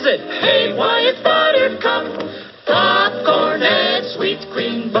Hey, why, it's Buttercup. Popcorn, add sweet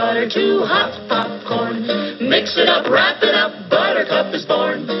cream butter to hot popcorn. Mix it up, wrap it up, Buttercup is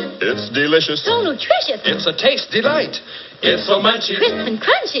born. It's delicious. So nutritious. It's a taste delight. It's so munchy, Crisp and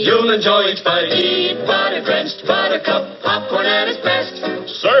crunchy. you'll enjoy each bite. Eat butter-drenched Buttercup popcorn at its best.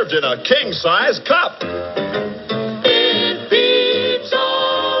 Served in a king-size cup.